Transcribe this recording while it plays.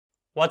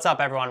What's up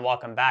everyone,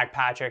 welcome back.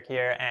 Patrick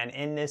here, and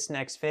in this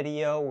next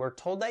video we're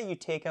told that you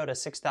take out a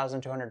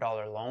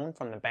 $6,200 loan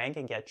from the bank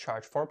and get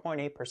charged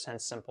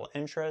 4.8% simple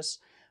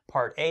interest.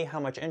 Part A, how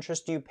much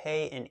interest do you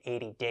pay in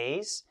 80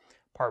 days?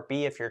 Part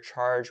B, if you're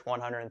charged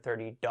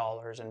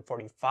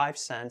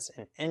 $130.45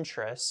 in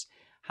interest,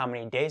 how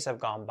many days have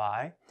gone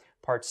by?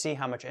 Part C,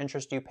 how much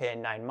interest do you pay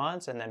in 9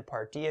 months? And then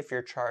Part D, if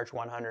you're charged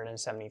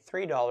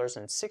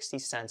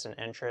 $173.60 in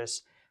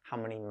interest, how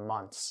many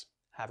months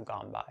have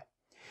gone by?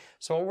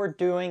 So what we're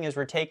doing is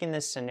we're taking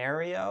this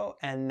scenario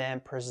and then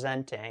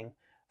presenting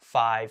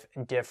 5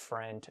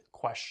 different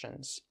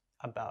questions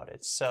about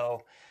it.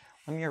 So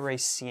let me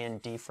erase C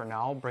and D for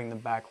now. I'll bring them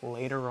back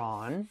later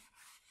on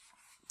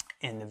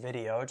in the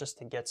video just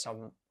to get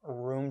some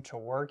room to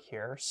work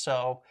here.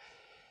 So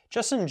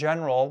just in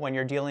general, when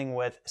you're dealing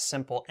with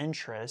simple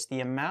interest, the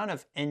amount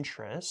of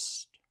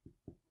interest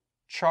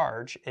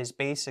charge is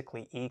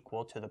basically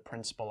equal to the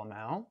principal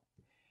amount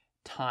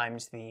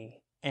times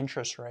the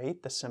interest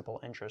rate, the simple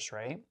interest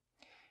rate,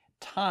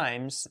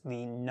 times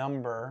the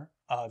number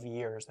of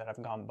years that have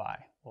gone by.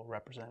 We'll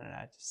represent it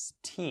as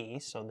T,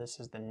 so this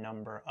is the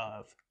number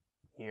of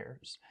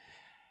years.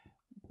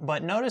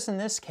 But notice in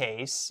this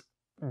case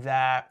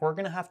that we're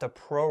going to have to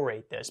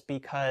prorate this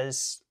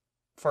because,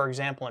 for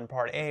example, in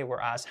Part A,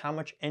 we're asked how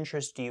much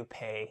interest do you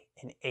pay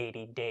in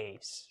 80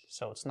 days?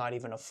 So it's not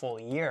even a full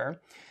year.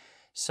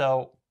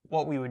 So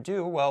what we would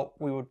do, well,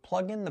 we would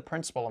plug in the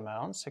principal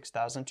amount,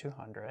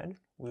 6,200.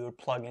 We would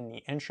plug in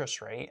the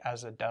interest rate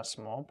as a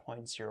decimal,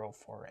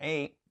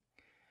 0.048.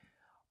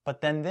 But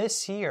then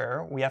this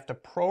here, we have to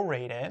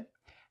prorate it.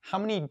 How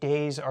many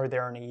days are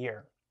there in a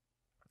year?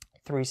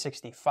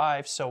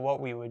 365. So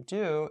what we would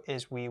do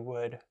is we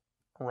would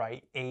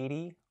write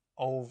 80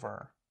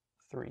 over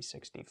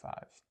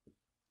 365,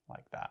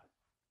 like that.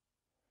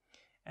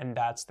 And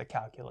that's the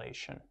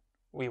calculation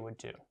we would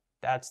do.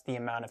 That's the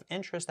amount of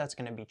interest that's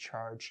going to be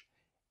charged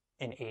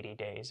in 80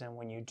 days. And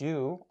when you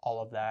do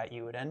all of that,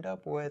 you would end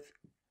up with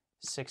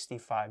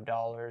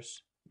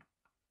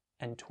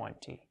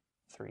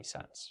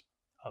 $65.23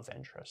 of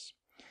interest.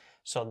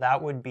 So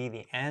that would be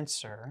the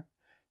answer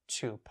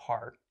to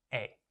Part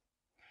A.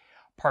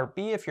 Part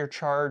B, if you're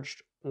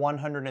charged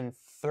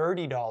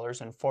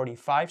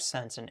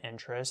 $130.45 in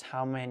interest,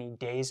 how many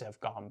days have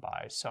gone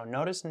by? So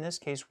notice in this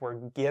case,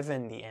 we're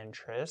given the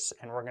interest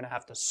and we're going to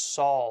have to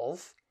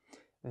solve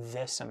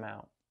this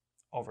amount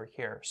over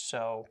here.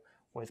 So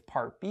with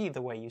Part B,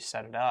 the way you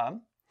set it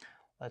up,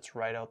 let's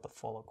write out the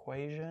full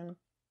equation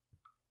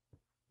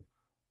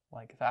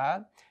like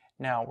that.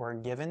 Now we're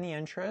given the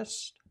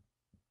interest.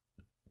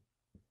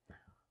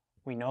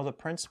 We know the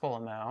principal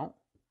amount.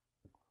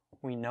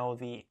 We know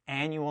the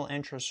annual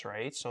interest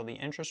rate. So the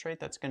interest rate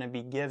that's going to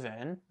be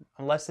given,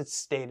 unless it's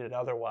stated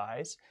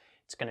otherwise,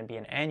 it's going to be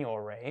an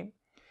annual rate.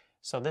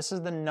 So this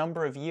is the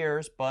number of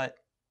years, but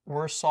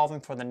we're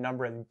solving for the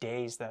number of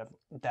days that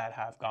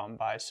have gone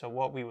by. So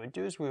what we would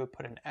do is we would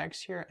put an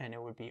X here and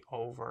it would be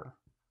over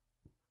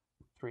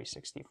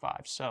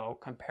 365. So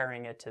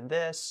comparing it to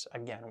this,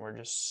 again, we're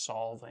just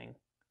solving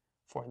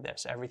for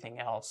this. Everything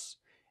else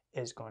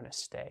is going to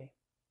stay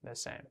the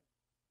same.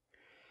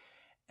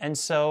 And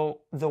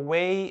so the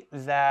way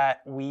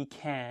that we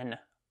can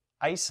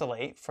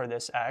isolate for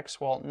this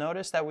X, well,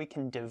 notice that we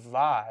can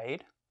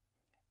divide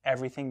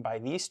everything by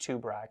these two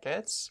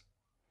brackets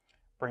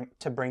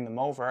to bring them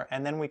over,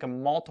 and then we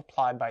can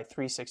multiply by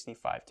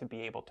 365 to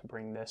be able to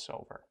bring this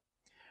over,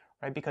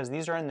 right? Because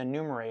these are in the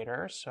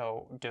numerator,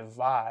 so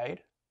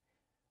divide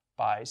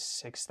by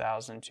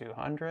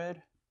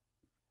 6,200,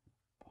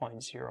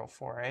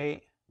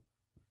 0.048,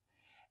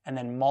 and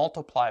then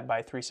multiply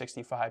by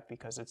 365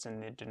 because it's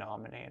in the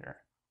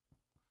denominator,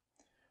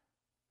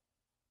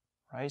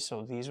 right?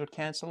 So these would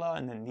cancel out,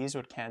 and then these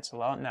would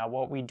cancel out. Now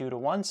what we do to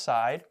one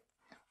side,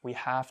 we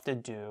have to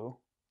do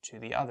to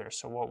the other.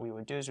 So what we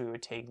would do is we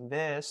would take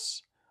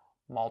this,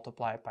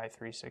 multiply it by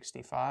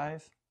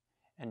 365,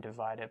 and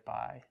divide it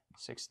by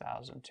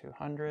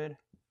 6,200,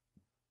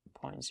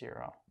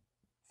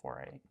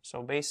 0.048.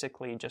 So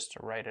basically, just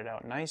to write it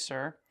out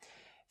nicer,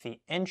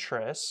 the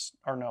interest,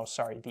 or no,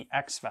 sorry, the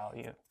X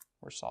value,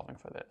 we're solving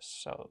for this.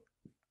 So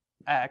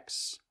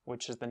X,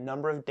 which is the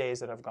number of days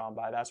that have gone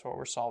by, that's what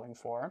we're solving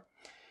for,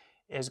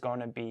 is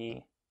going to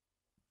be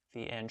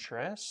the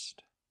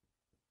interest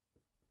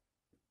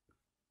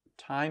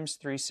times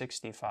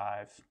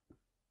 365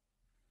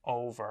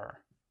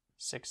 over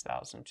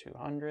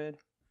 6,200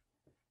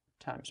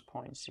 times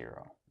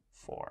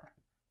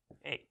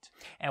 0.048.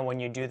 And when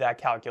you do that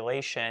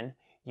calculation,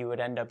 you would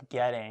end up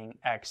getting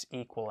X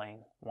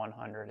equaling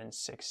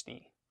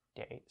 160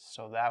 days.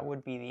 So that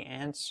would be the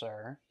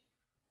answer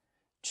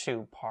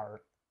to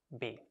Part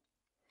B.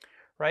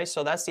 Right,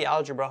 so that's the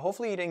algebra.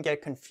 Hopefully you didn't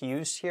get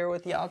confused here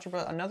with the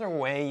algebra. Another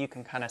way you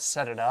can kind of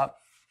set it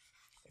up,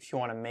 if you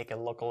want to make it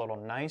look a little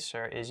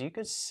nicer, is you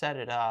could set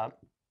it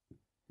up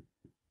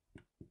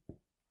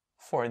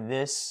for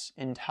this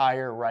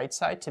entire right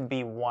side to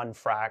be one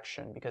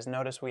fraction, because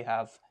notice we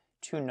have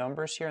two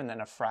numbers here and then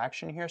a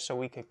fraction here, so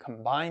we could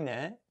combine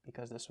it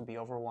because this would be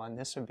over 1,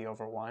 this would be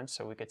over 1,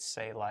 so we could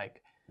say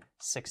like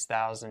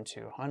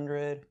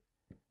 6,200,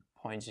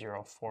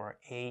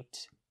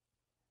 0.048,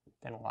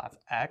 then we'll have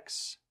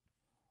x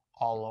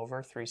all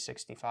over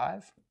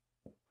 365.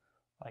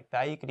 Like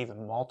that. You could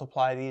even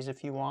multiply these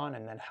if you want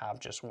and then have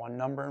just one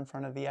number in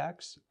front of the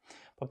x.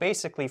 But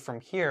basically from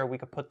here we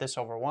could put this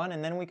over 1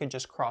 and then we could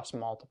just cross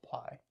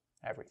multiply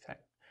everything,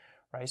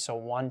 right? So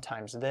 1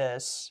 times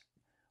this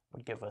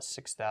would give us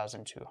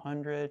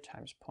 6,200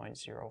 times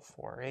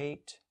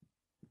 0.048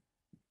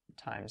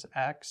 times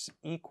x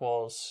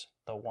equals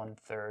the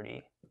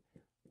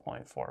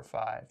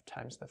 130.45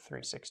 times the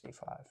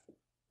 365.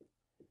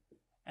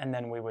 And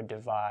then we would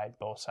divide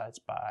both sides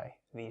by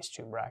these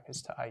two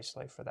brackets to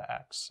isolate for the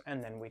x,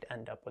 and then we'd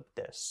end up with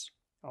this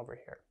over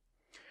here,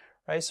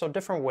 right? So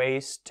different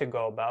ways to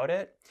go about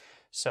it.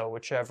 So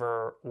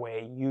whichever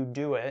way you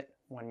do it,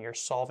 when you're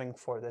solving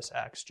for this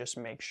x, just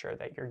make sure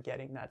that you're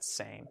getting that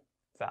same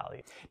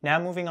value. Now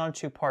moving on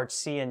to parts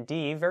C and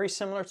D, very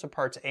similar to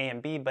parts A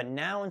and B, but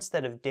now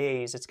instead of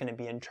days, it's going to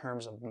be in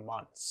terms of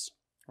months,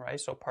 right?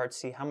 So part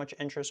C, how much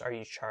interest are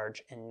you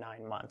charged in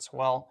 9 months?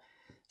 Well,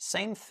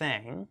 same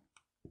thing.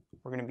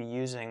 We're going to be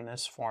using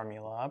this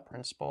formula,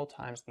 principal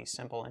times the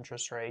simple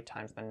interest rate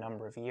times the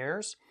number of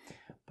years.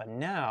 But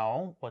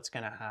now what's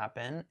going to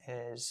happen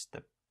is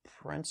the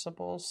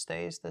principal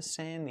stays the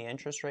same, the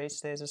interest rate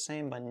stays the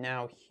same, but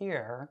now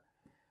here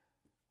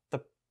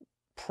the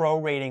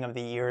prorating of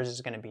the years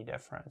is going to be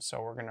different.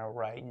 So we're going to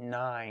write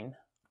 9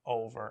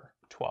 over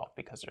 12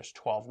 because there's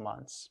 12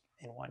 months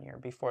in 1 year.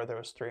 Before there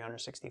was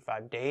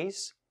 365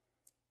 days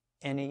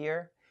in a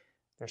year.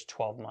 There's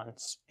 12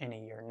 months in a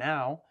year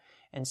now.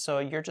 And so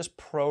you're just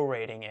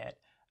prorating it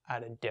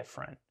at a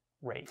different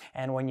rate.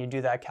 And when you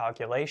do that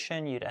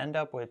calculation, you'd end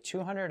up with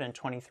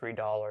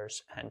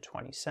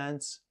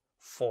 $223.20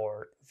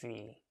 for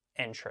the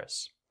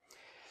interest.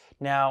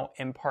 Now,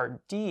 in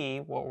part D,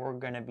 what we're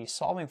going to be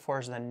solving for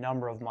is the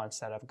number of months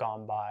that have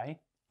gone by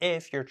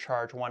if you're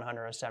charged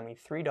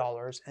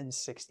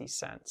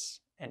 $173.60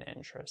 in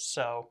interest.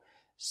 So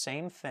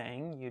same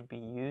thing, you'd be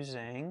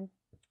using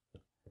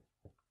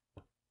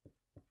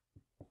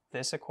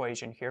this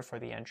equation here for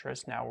the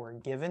interest. Now we're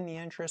given the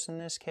interest in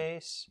this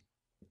case.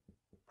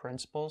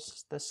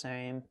 Principal's the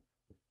same.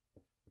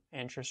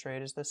 Interest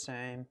rate is the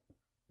same.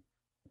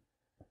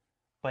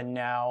 But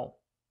now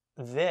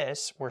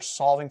this, we're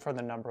solving for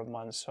the number of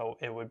months, so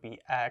it would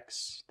be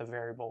x, the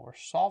variable we're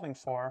solving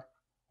for,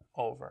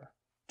 over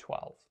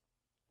 12,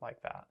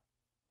 like that.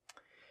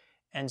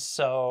 And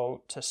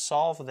so to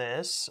solve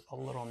this a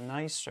little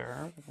nicer,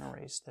 I'm going to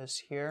erase this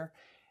here,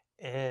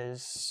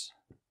 is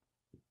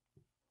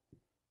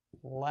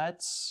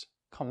let's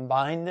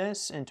combine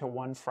this into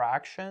one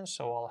fraction.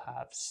 So we'll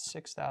have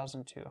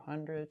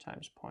 6,200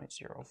 times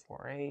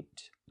 0.048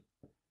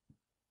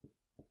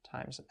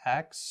 times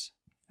x,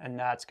 and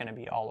that's going to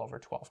be all over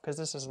 12 because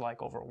this is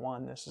like over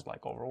 1, this is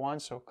like over 1.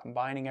 So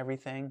combining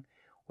everything,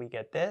 we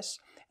get this.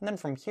 And then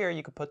from here,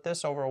 you could put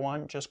this over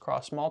 1, just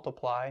cross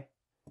multiply,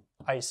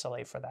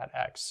 isolate for that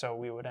x. So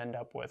we would end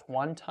up with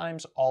 1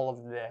 times all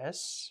of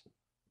this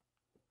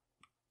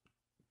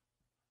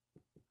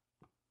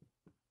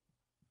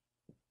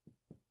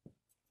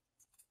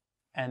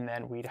and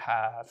then we'd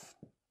have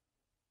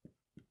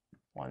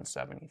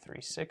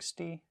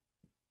 173.60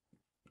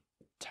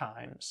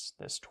 times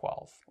this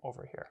 12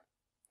 over here.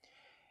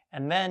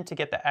 And then to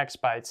get the x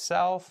by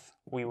itself,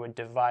 we would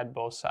divide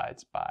both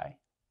sides by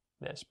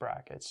this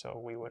bracket.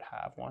 So we would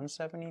have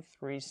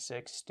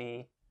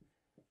 173.60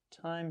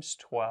 times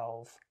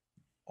 12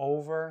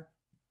 over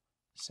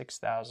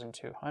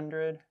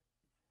 6,200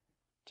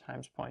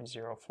 times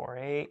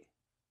 0.048.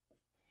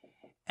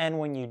 And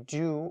when you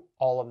do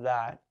all of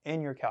that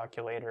in your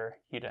calculator,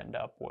 you'd end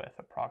up with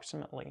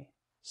approximately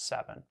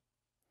 7,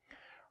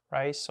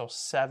 right? So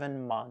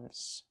 7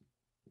 months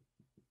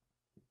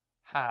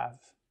have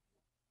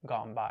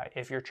gone by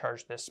if you're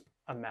charged this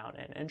amount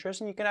in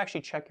interest. And you can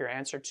actually check your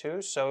answer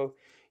too. So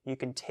you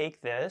can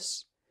take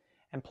this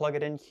and plug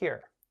it in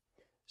here.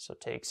 So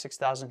take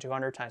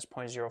 6,200 times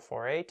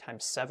 0.048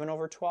 times 7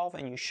 over 12,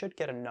 and you should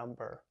get a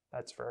number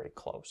that's very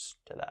close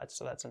to that.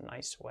 So that's a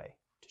nice way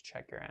to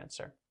check your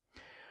answer.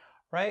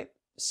 Right?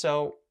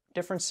 So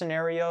different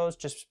scenarios,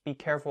 just be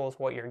careful with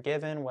what you're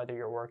given, whether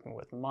you're working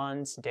with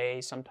months,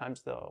 days.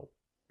 Sometimes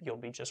you'll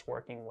be just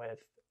working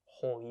with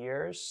whole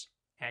years,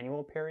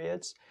 annual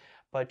periods,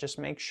 but just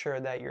make sure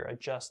that you're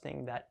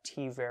adjusting that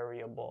t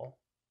variable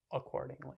accordingly.